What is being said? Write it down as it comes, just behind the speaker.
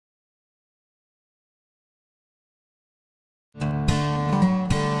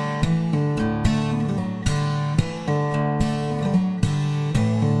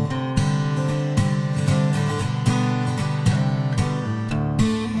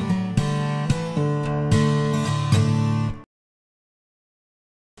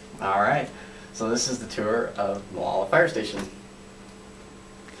So this is the tour of Molalla Fire Station.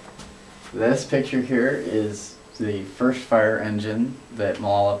 This picture here is the first fire engine that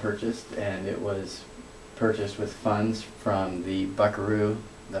Molalla purchased, and it was purchased with funds from the Buckaroo.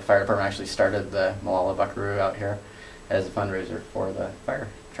 The fire department actually started the Molalla Buckaroo out here as a fundraiser for the fire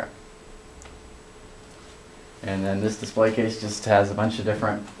truck. And then this display case just has a bunch of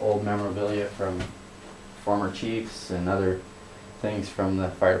different old memorabilia from former chiefs and other things from the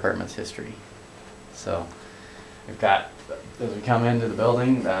fire department's history. So we've got, as we come into the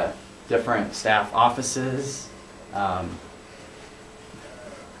building, the different staff offices.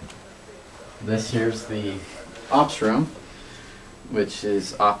 This here's the ops room, which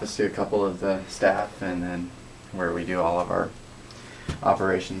is office to a couple of the staff, and then where we do all of our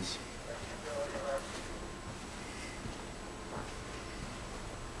operations.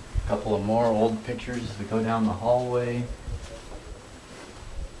 A couple of more old pictures as we go down the hallway.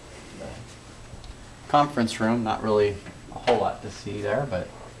 The conference room, not really a whole lot to see there, but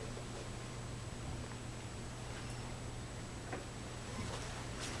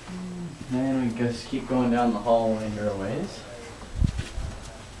then we just keep going down the hallway here a ways.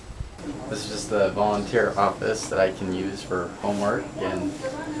 This is just the volunteer office that I can use for homework, and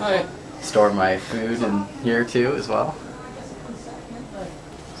I store my food in here too as well.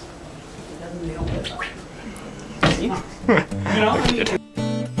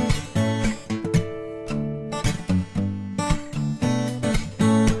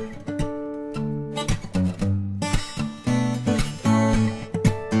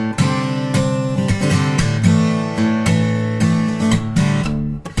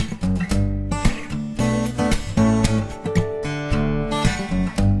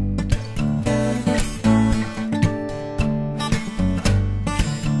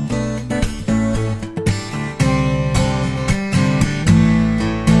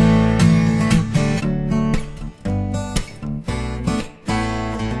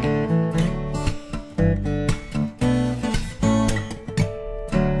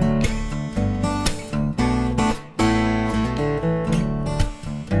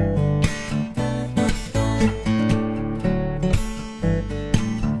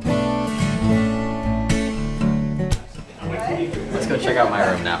 Let's go check out my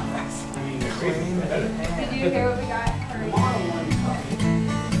room now. Did you hear what we got?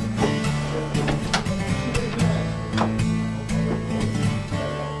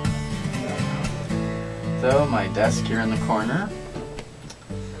 So my desk here in the corner,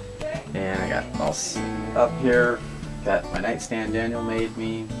 and I got all up here, got my nightstand Daniel made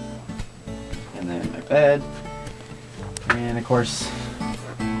me, and then my bed, and of course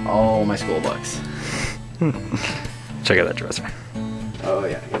all my school books. Check out that dresser. Oh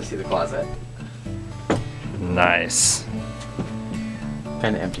yeah, you gotta see the closet. Nice.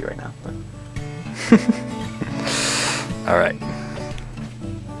 Kind of empty right now, but all right.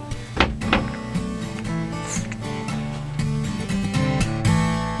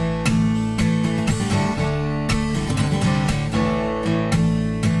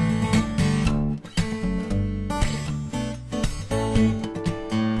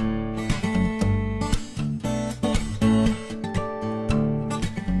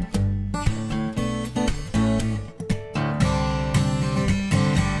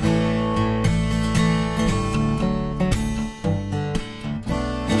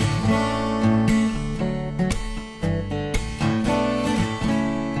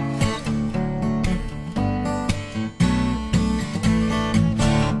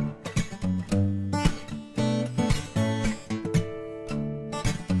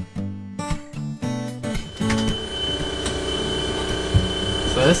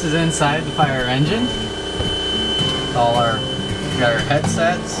 so this is inside the fire engine. All our, we got our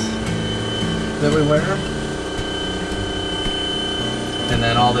headsets that we wear, and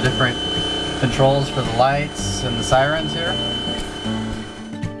then all the different controls for the lights and the sirens here.